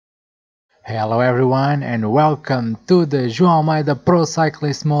Hello everyone and welcome to the João Almeida Pro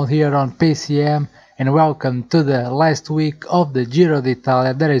Cyclist mode here on PCM, and welcome to the last week of the Giro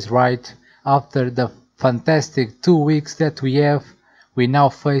d'Italia. That is right, after the fantastic 2 weeks that we have, we now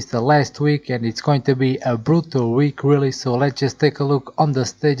face the last week and it's going to be a brutal week really. So let's just take a look on the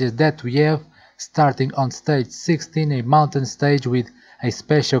stages that we have, starting on stage 16, a mountain stage with a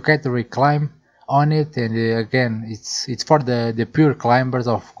special category climb on it, and again it's for the pure climbers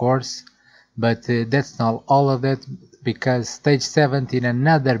of course. But that's not all of it, because stage 17,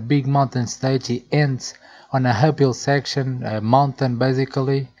 another big mountain stage, it ends on a uphill section, a mountain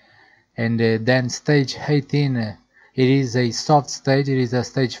basically. And then stage 18, it is a soft stage, it is a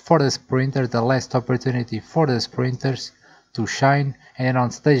stage for the sprinters, the last opportunity for the sprinters to shine. And then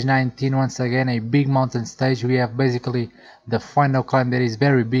on stage 19, once again a big mountain stage, we have basically the final climb that is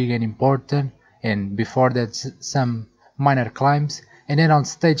very big and important, and before that some minor climbs. And then on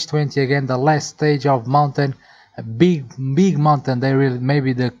stage 20 again, the last stage of mountain, a big mountain. They really,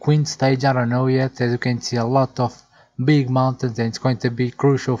 maybe the queen stage, I don't know yet. As you can see, a lot of big mountains, and it's going to be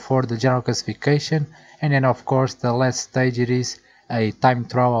crucial for the general classification. And then of course the last stage, it is a time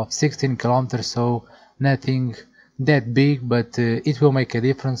trial of 16 kilometers, so nothing that big, but it will make a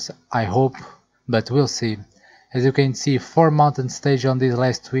difference, I hope, but we'll see. As you can see, 4 mountain stage on this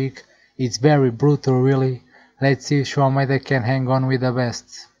last week. It's very brutal really. Let's see if João Almeida can hang on with the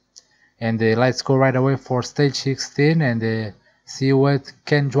best. And let's go right away for stage 16 and see what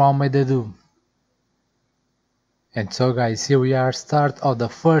can João Almeida do. And so guys, here we are, start of the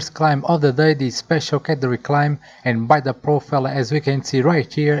first climb of the day, the special category climb, and by the profile, as we can see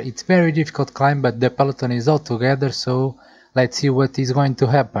right here, it's very difficult climb, but the peloton is all together, so let's see what is going to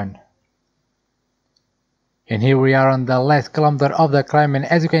happen. And here we are on the last kilometer of the climb, and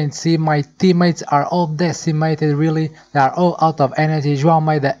as you can see, my teammates are all decimated really. They are all out of energy. João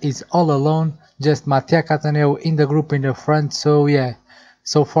Almeida is all alone, just Mattia Cataneo in the group in the front. So yeah,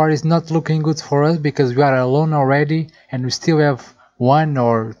 so far it's not looking good for us because we are alone already and we still have 1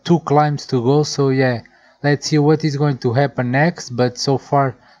 or 2 climbs to go. So yeah, let's see what is going to happen next. But so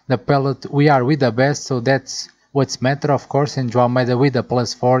far the peloton, we are with the best, so that's what's matter of course, and João Almeida with the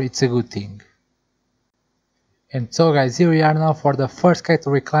 +4, it's a good thing. And so guys, here we are now for the first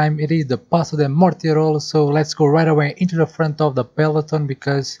category climb. It is the Passo de Mortirolo, so let's go right away into the front of the peloton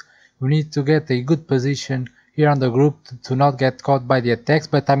because we need to get a good position here on the group to not get caught by the attacks.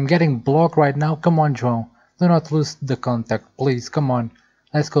 But I'm getting blocked right now. Come on João, do not lose the contact please, come on.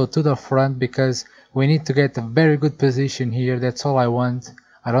 Let's go to the front because we need to get a very good position here. That's all I want.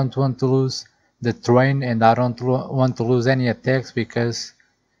 I don't want to lose the train and I don't want to lose any attacks because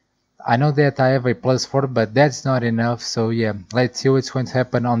I know that I have a +4, but that's not enough. So yeah, let's see what's going to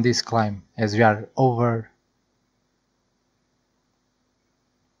happen on this climb as we are over.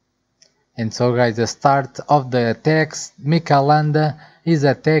 And so guys, the start of the attacks, Mikel Landa is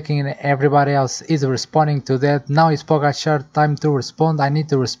attacking and everybody else is responding to that. Now it's Pogacar time to respond. I need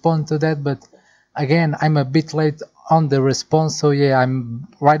to respond to that, but again I'm a bit late on the response. So yeah,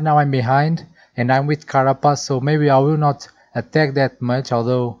 right now I'm behind and I'm with Carapaz, so maybe I will not attack that much,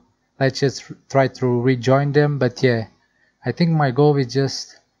 although let's just try to rejoin them. But yeah, I think my goal is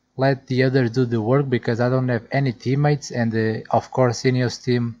just let the others do the work because I don't have any teammates, and of course Ineos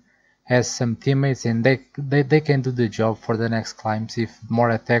team has some teammates and they can do the job for the next climbs if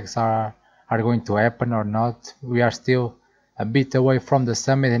more attacks are going to happen or not. We are still a bit away from the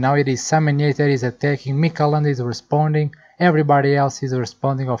summit, and now it is Samanier that is attacking. Mikel Landa is responding, everybody else is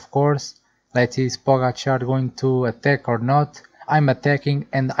responding of course. Let's see, is Pogacar going to attack or not? I'm attacking,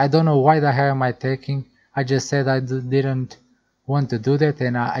 and I don't know why the hell am I attacking. I just said I didn't want to do that,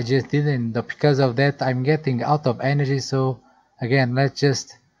 and I just didn't. Because of that I'm getting out of energy. So again, let's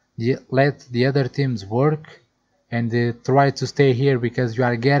just let the other teams work and try to stay here because we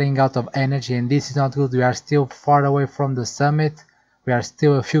are getting out of energy and this is not good. We are still far away from the summit. We are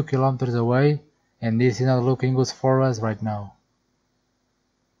still a few kilometers away and this is not looking good for us right now.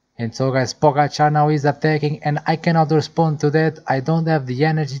 And so guys, Pogacar now is attacking and I cannot respond to that. I don't have the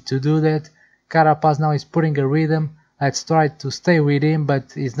energy to do that. Carapaz now is putting a rhythm. Let's try to stay with him,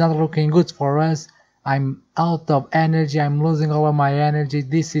 but it's not looking good for us. I'm out of energy. I'm losing all of my energy.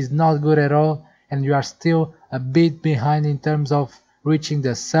 This is not good at all. And we are still a bit behind in terms of reaching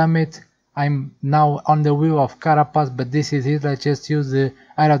the summit. I'm now on the wheel of Carapaz, but this is it. Let's just use the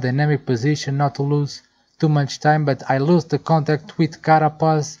aerodynamic position not to lose too much time. But I lose the contact with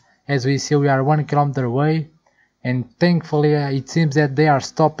Carapaz. As we see, we are 1 kilometer away, and thankfully it seems that they are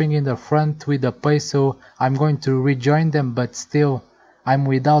stopping in the front with the pace, so I'm going to rejoin them, but still I'm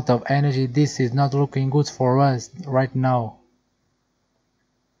without of energy. This is not looking good for us right now.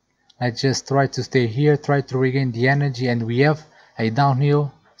 Let's just try to stay here, try to regain the energy, and we have a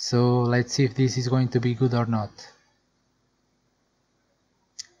downhill, so let's see if this is going to be good or not.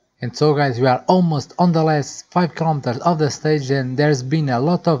 And so guys, we are almost on the last 5 kilometers of the stage, and there's been a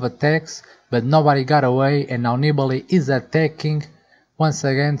lot of attacks, but nobody got away, and now Nibali is attacking once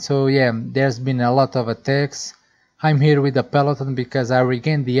again. So yeah, there's been a lot of attacks. I'm here with the peloton because I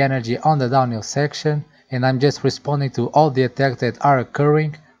regained the energy on the downhill section, and I'm just responding to all the attacks that are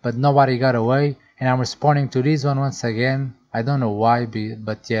occurring, but nobody got away, and I'm responding to this one once again. I don't know why,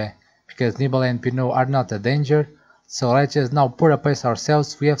 but yeah, because Nibali and Pinot are not a danger. So let's just now put a pace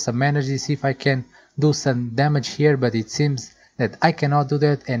ourselves. We have some energy, see if I can do some damage here, but it seems that I cannot do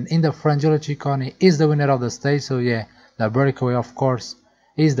that. And in the front, Giulio Ciccone is the winner of the stage. So yeah, the breakaway of course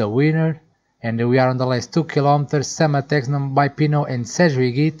is the winner. And we are on the last 2 kilometers. Some attacks by Pinot and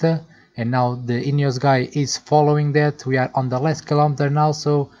Sergio Higuita. And now the Ineos guy is following that. We are on the last kilometer now,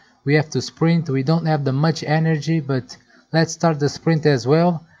 so we have to sprint. We don't have the much energy, but let's start the sprint as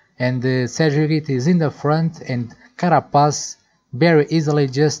well. And Sergio Higuita is in the front, and Carapaz very easily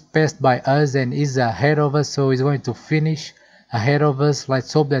just passed by us and is ahead of us, so he's going to finish ahead of us.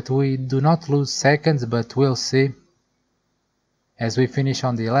 Let's hope that we do not lose seconds, but we'll see. As we finish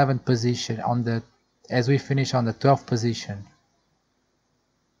on the 11th position, as we finish on the 12th position.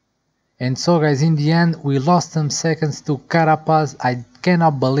 And so guys, in the end we lost some seconds to Carapaz. I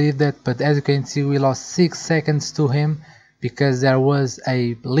cannot believe that, but as you can see we lost 6 seconds to him because there was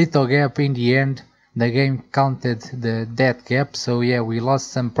a little gap in the end. The game counted that gap, so yeah, we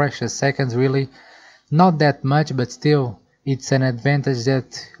lost some precious seconds, really not that much, but still it's an advantage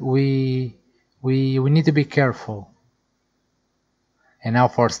that we need to be careful. And now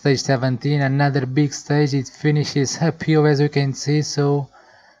for stage 17, another big stage. It finishes uphill as you can see, so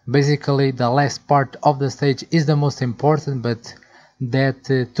basically the last part of the stage is the most important, but that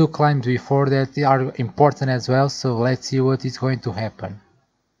 2 climbs before that are important as well, so let's see what is going to happen.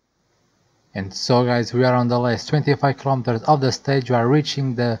 And so guys, we are on the last 25 kilometers of the stage. We are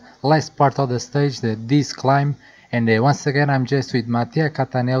reaching the last part of the stage, this climb, and once again I'm just with Mattia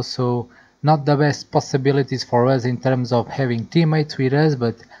Catanel, so not the best possibilities for us in terms of having teammates with us,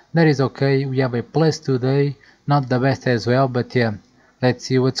 but that is okay. We have a plus today, not the best as well, but yeah, let's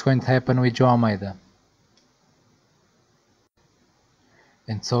see what's going to happen with João Almeida.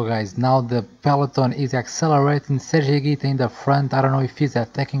 And so guys, now the peloton is accelerating. Sergio Higuita in the front. I don't know if he's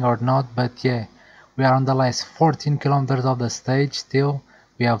attacking or not, but yeah, we are on the last 14 kilometers of the stage still.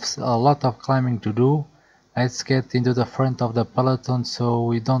 We have a lot of climbing to do. Let's get into the front of the peloton so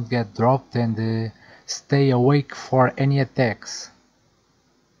we don't get dropped and stay awake for any attacks.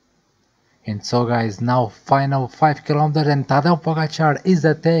 And so guys, now final 5 kilometers and Tadej Pogačar is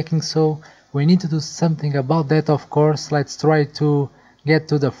attacking, so we need to do something about that, of course. Let's try to get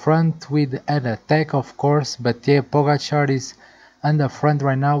to the front with an attack, of course, but yeah, Pogačar is on the front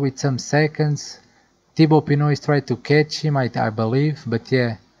right now with some seconds. Thibaut Pinot is trying to catch him, I believe, but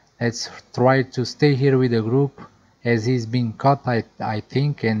yeah, let's try to stay here with the group as he's being caught, I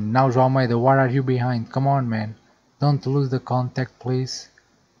think. And now João Almeida, what are you behind? Come on man, don't lose the contact please.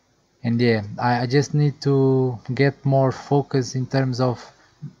 And yeah, I just need to get more focus in terms of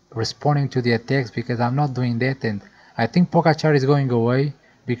responding to the attacks because I'm not doing that, and I think Pogačar is going away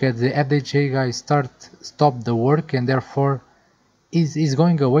because the FDJ guy stopped the work, and therefore is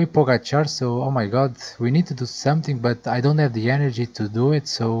going away Pogačar. So oh my god, we need to do something, but I don't have the energy to do it,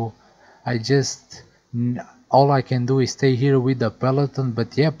 so all I can do is stay here with the peloton.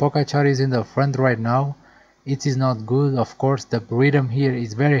 But yeah, Pogačar is in the front right now. It is not good, of course. The rhythm here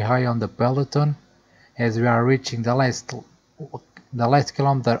is very high on the peloton as we are reaching the last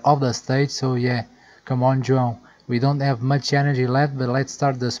kilometer of the stage. So yeah, come on João, we don't have much energy left, but let's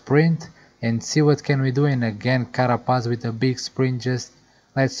start the sprint and see what can we do. And again, Carapaz with a big sprint. Just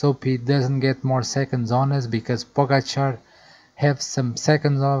let's hope he doesn't get more seconds on us because Pogačar have some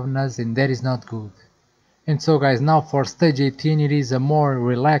seconds on us and that is not good. And so guys, now for stage 18, it is a more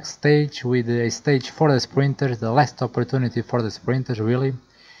relaxed stage with a stage for the sprinters, the last opportunity for the sprinters really.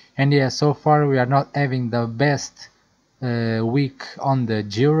 And yeah, so far we are not having the best week on the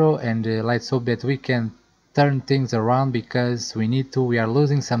Giro, and let's hope that we can turn things around because we need to. We are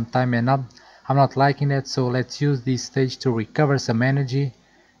losing some time and I'm not liking that, so let's use this stage to recover some energy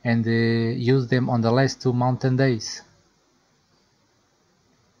and use them on the last 2 mountain days.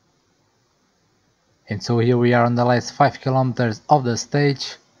 And so here we are on the last 5 kilometers of the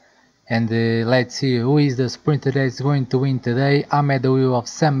stage, and let's see who is the sprinter that is going to win today. I'm at the wheel of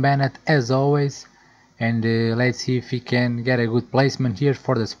Sam Bennett as always, and let's see if he can get a good placement here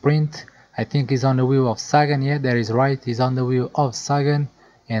for the sprint. I think he's on the wheel of Sagan. Yeah, that is right, he's on the wheel of Sagan,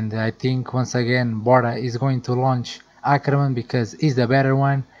 and I think once again Bora is going to launch Ackerman because he's the better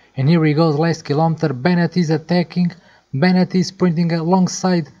one. And here he goes, last kilometer. Bennett is attacking. Bennett is sprinting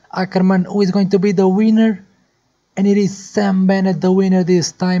alongside Ackerman, who is going to be the winner. And it is Sam Bennett the winner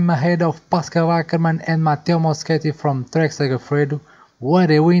this time, ahead of Pascal Ackerman and Matteo Moschetti from Trek Segafredo.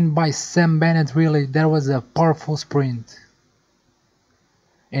 What a win by Sam Bennett, really. That was a powerful sprint.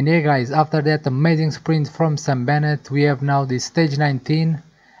 And yeah guys, after that amazing sprint from Sam Bennett, we have now the stage 19,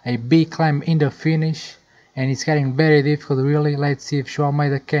 a big climb in the finish. And it's getting very difficult, really. Let's see if João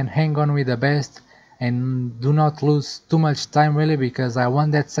Almeida can hang on with the best and do not lose too much time, really, because I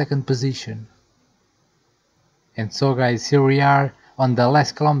want that second position. And so guys, here we are on the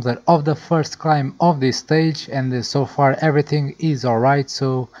last kilometer of the first climb of this stage, and so far everything is alright.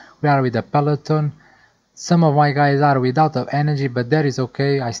 So we are with the peloton. Some of my guys are without of energy, but that is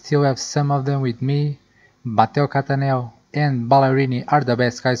okay. I still have some of them with me. Matteo Cataneo and Ballerini are the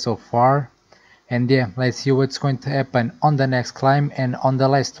best guys so far. And yeah, let's see what's going to happen on the next climb and on the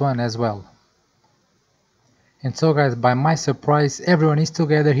last one as well. And so guys, by my surprise, everyone is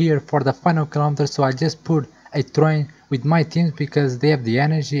together here for the final kilometer, so I just put a train with my teams because they have the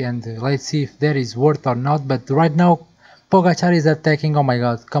energy, and let's see if that is worth or not. But right now Pogacar is attacking. Oh my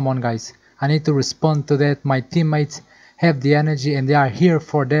god, come on guys, I need to respond to that. My teammates have the energy and they are here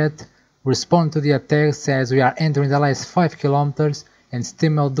for that. Respond to the attacks as we are entering the last 5 kilometers. And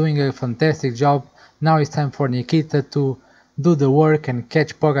Stimmel doing a fantastic job. Now it's time for Nikita to do the work and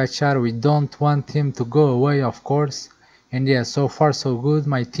catch Pogacar. We don't want him to go away, of course. And yeah, so far so good.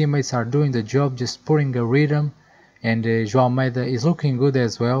 My teammates are doing the job, just putting a rhythm. And João Almeida is looking good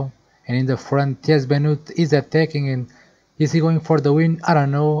as well. And in the front, Thies Benoit is attacking. And is he going for the win? I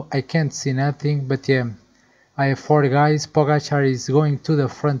don't know. I can't see nothing. But yeah, I have 4 guys. Pogacar is going to the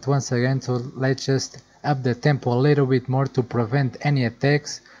front once again. So let's just up the tempo a little bit more to prevent any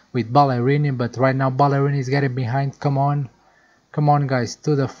attacks with Ballerini. But right now Ballerini is getting behind. Come on guys,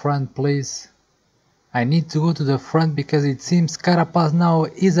 to the front please. I need to go to the front because it seems Carapaz now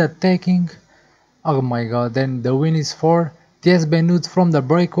is attacking. Oh my god, then the win is for Thies Benoit from the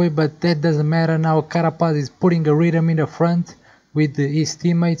breakaway, but that doesn't matter now. Carapaz is putting a rhythm in the front with his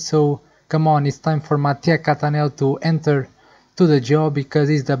teammates. So come on, it's time for Matteo Cataneo to enter to the job because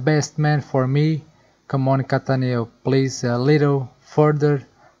he's the best man for me. Come on Cataneo, please, a little further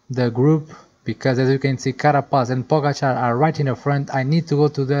the group, because as you can see Carapaz and Pogacar are right in the front. I need to go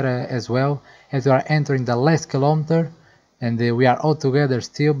to there as well as we are entering the last kilometer, and we are all together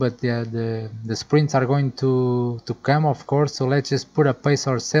still, but the sprints are going to come, of course. So let's just put a pace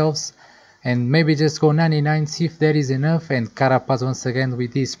ourselves and maybe just go 99, see if that is enough. And Carapaz once again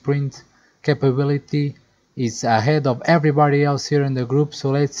with his sprint capability is ahead of everybody else here in the group.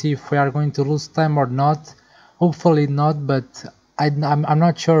 So let's see if we are going to lose time or not. Hopefully not, but I'm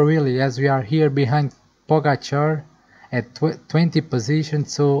not sure really, as we are here behind Pogacar at 20 position,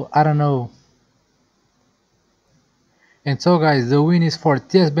 so I don't know. And so guys, the win is for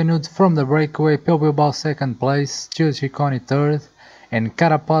Thies Benoit from the breakaway, Pio Bilbao 2nd place, Giro Ciccone 3rd, and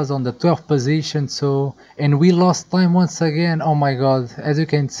Carapaz on the 12th position. So, and we lost time once again. Oh my god, as you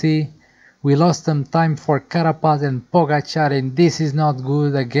can see, we lost some time for Carapaz and Pogacar, and this is not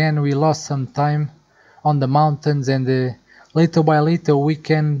good. Again, we lost some time on the mountains, and little by little we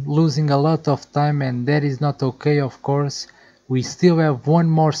can losing a lot of time, and that is not okay, of course. We still have one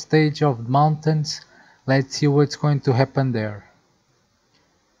more stage of mountains. Let's see what's going to happen there.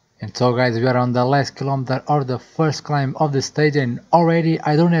 And so guys, we are on the last kilometer or the first climb of the stage, and already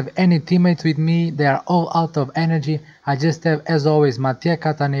I don't have any teammates with me. They are all out of energy. I just have, as always, Matteo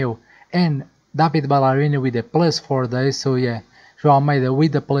Cataneo and David Ballerini with a +4 days. So yeah, João Almeida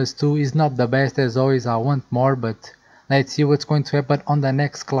with the +2 is not the best, as always. I want more, but let's see what's going to happen on the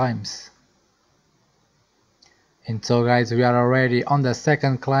next climbs. And so guys, we are already on the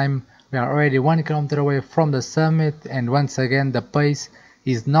second climb. We are already 1 kilometer away from the summit, and once again the pace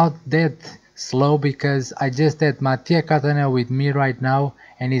is not that slow because I just had Matteo Cataneo with me right now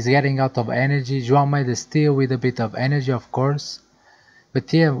and he's getting out of energy. João Almeida still with a bit of energy, of course.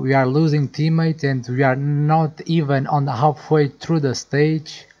 But yeah, we are losing teammates and we are not even on the halfway through the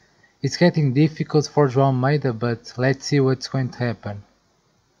stage. It's getting difficult for João Almeida, but let's see what's going to happen.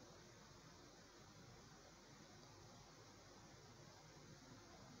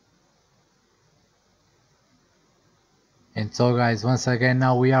 And so guys, once again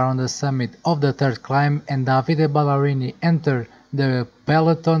now we are on the summit of the third climb, and Davide Ballerini entered the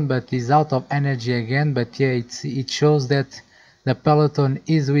peloton but is out of energy again. But yeah, it shows that the peloton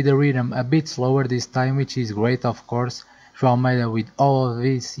is with the rhythm a bit slower this time, which is great, of course. João Almeida with all of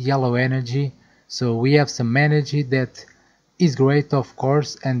his yellow energy, so we have some energy that is great, of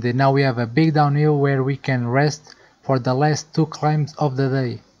course, and now we have a big downhill where we can rest for the last 2 climbs of the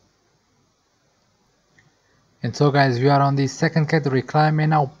day. And so guys, we are on the second category climb,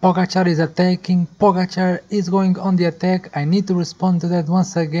 and now Pogačar is attacking. Pogačar is going on the attack. I need to respond to that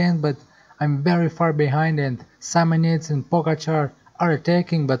once again, but I'm very far behind, and Simon Yates and Pogačar are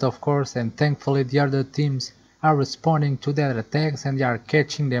attacking, but of course and thankfully the other teams are responding to their attacks and they are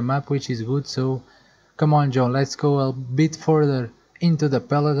catching them up, which is good. So come on Joe, let's go a bit further into the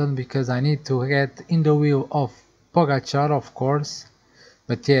peloton because I need to get in the wheel of Pogačar, of course.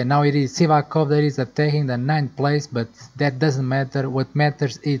 But yeah, now it is Sivakov that is attacking the 9th place, but that doesn't matter. What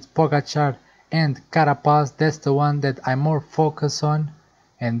matters is Pogačar and Carapaz. That's the one that I'm more focused on,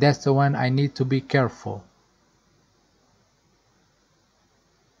 and that's the one I need to be careful.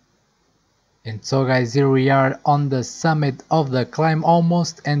 And so guys, here we are on the summit of the climb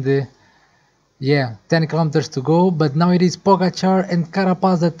almost, and yeah, 10 kilometers to go, but now it is Pogačar and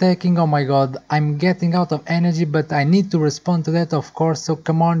Carapaz attacking. Oh my god, I'm getting out of energy, but I need to respond to that, of course. So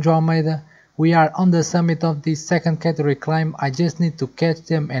come on João Almeida, we are on the summit of this second category climb. I just need to catch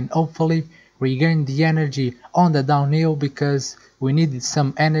them and hopefully regain the energy on the downhill because we needed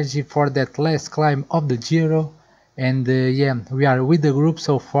some energy for that last climb of the Giro. And yeah, we are with the group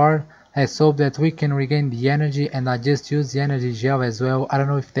so far. Let's hope that we can regain the energy, and I just use the energy gel as well. I don't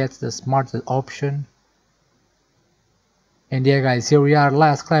know if that's the smartest option. And yeah guys, here we are,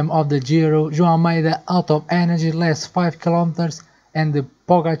 last climb of the Giro. João Almeida out of energy, last 5 kilometers, and the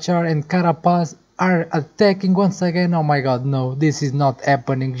Pogačar and Carapaz are attacking once again. Oh my god, no, this is not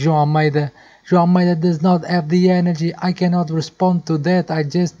happening. João Almeida does not have the energy. I cannot respond to that. I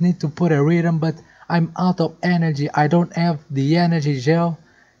just need to put a rhythm, but I'm out of energy. I don't have the energy gel.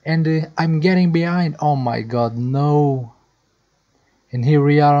 And I'm getting behind. Oh my god, no. And here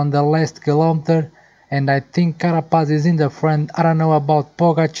we are on the last kilometer, and I think Carapaz is in the front. I don't know about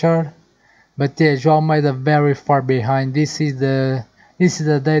Pogačar, but yeah, João Almeida very far behind. This is the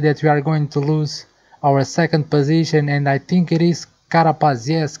day that we are going to lose our second position, and I think it is Carapaz.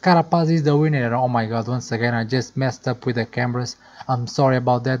 Yes, Carapaz is the winner. Oh my god, once again I just messed up with the cameras. I'm sorry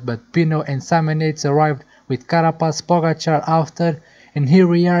about that, but Pino and Simon Yates arrived with Carapaz, Pogačar after. And here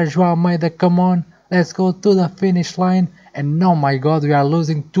we are, João Almeida, come on, let's go to the finish line. And oh my god, we are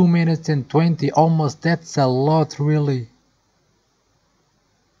losing 2 minutes and 20, almost. That's a lot, really.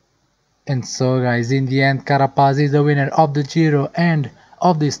 And so guys, in the end, Carapaz is the winner of the Giro and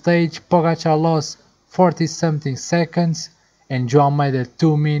of the stage. Pogačar lost 40 something seconds and João Almeida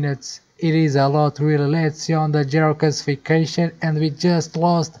 2 minutes. It is a lot, really. Let's see on the Giro classification, and we just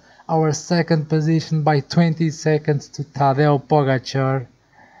lost our second position by 20 seconds to Tadej Pogačar.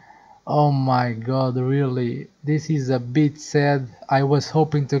 Oh my god, really, this is a bit sad. I was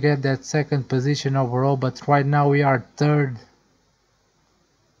hoping to get that second position overall, but right now we are third.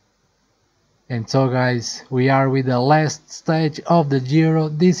 And so guys, we are with the last stage of the Giro.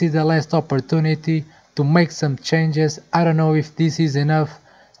 This is the last opportunity to make some changes. I don't know if this is enough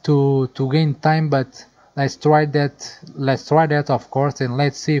to gain time, but let's try that, of course, and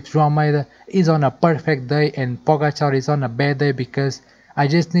let's see if João Almeida is on a perfect day and Pogačar is on a bad day, because I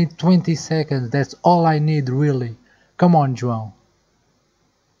just need 20 seconds. That's all I need, really. Come on, João.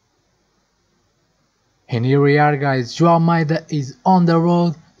 And here we are, guys. João Almeida is on the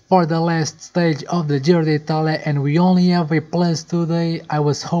road for the last stage of the Giro d'Italia, and we only have a plus today. I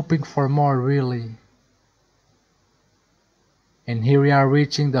was hoping for more, really. And here we are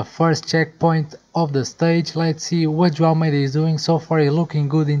reaching the first checkpoint of the stage. Let's see what João Almeida is doing. So far he's looking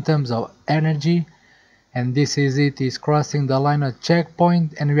good in terms of energy. And this is it, he's crossing the line of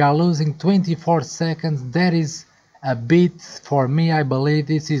checkpoint, and we are losing 24 seconds. That is a bit for me, I believe.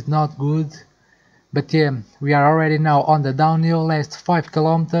 This is not good. But yeah, we are already now on the downhill, last 5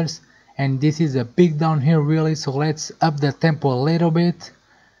 kilometers. And this is a big downhill, really, so let's up the tempo a little bit.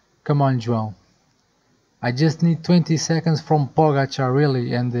 Come on, João. I just need 20 seconds from Pogačar,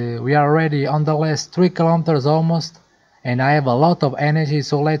 really, and we are already on the last 3 kilometers almost, and I have a lot of energy,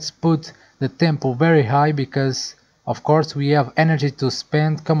 so let's put the tempo very high because of course we have energy to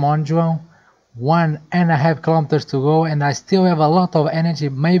spend. Come on, João. 1.5 kilometers to go, and I still have a lot of energy.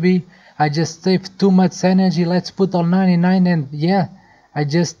 Maybe I just saved too much energy. Let's put on 99, and yeah, I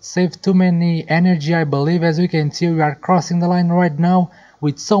just saved too many energy, I believe. As we can see, we are crossing the line right now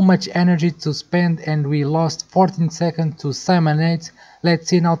with so much energy to spend, and we lost 14 seconds to Simon Yates. Let's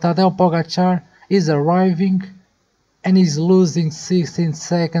see now, Tadej Pogačar is arriving and he's losing 16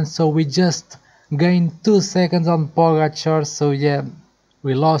 seconds, so we just gained 2 seconds on Pogačar. So yeah,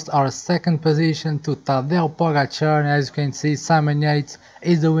 we lost our second position to Tadej Pogačar, and as you can see, Simon Yates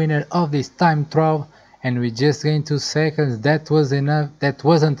is the winner of this time trial. and we just gained 2 seconds. That was enough. That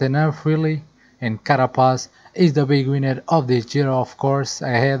wasn't enough really, and Carapaz is the big winner of this Giro, of course,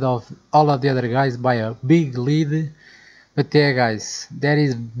 ahead of all of the other guys by a big lead. But yeah guys, that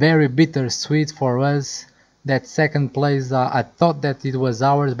is very bittersweet for us. That second place, I thought that it was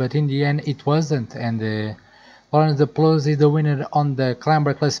ours, but in the end it wasn't, and Lawrence De Plus is the winner on the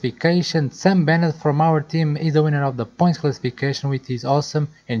climber classification. Sam Bennett from our team is the winner of the points classification, which is awesome,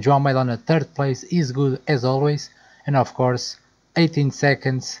 and João Almeida on the 3rd place is good as always. And of course 18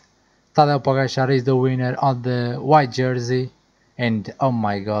 seconds, Tadej Pogačar is the winner on the white jersey. And oh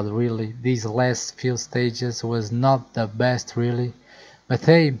my god, really, these last few stages was not the best really. But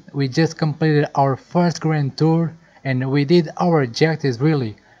hey, we just completed our first Grand Tour and we did our objectives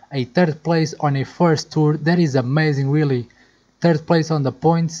really. A 3rd place on a first tour, that is amazing really. 3rd place on the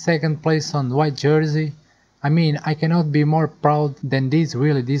points, 2nd place on white jersey. I mean, I cannot be more proud than this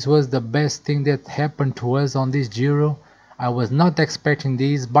really. This was the best thing that happened to us on this Giro. I was not expecting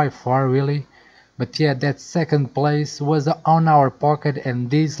this by far really. But yeah, that 2nd place was on our pocket, and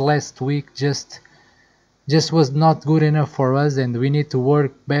this last week just was not good enough for us, and we need to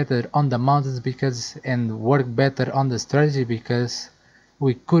work better on the mountains and work better on the strategy, because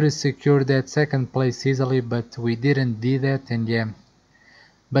we could have secured that 2nd place easily, but we didn't do that. And yeah,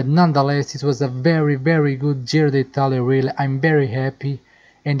 but nonetheless it was a very good Giro d'Italia really. I'm very happy.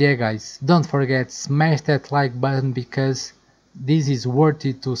 And yeah guys, don't forget, smash that like button, because this is worth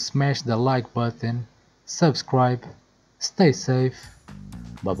it to smash the like button. Subscribe, stay safe,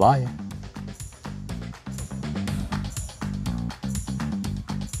 bye bye.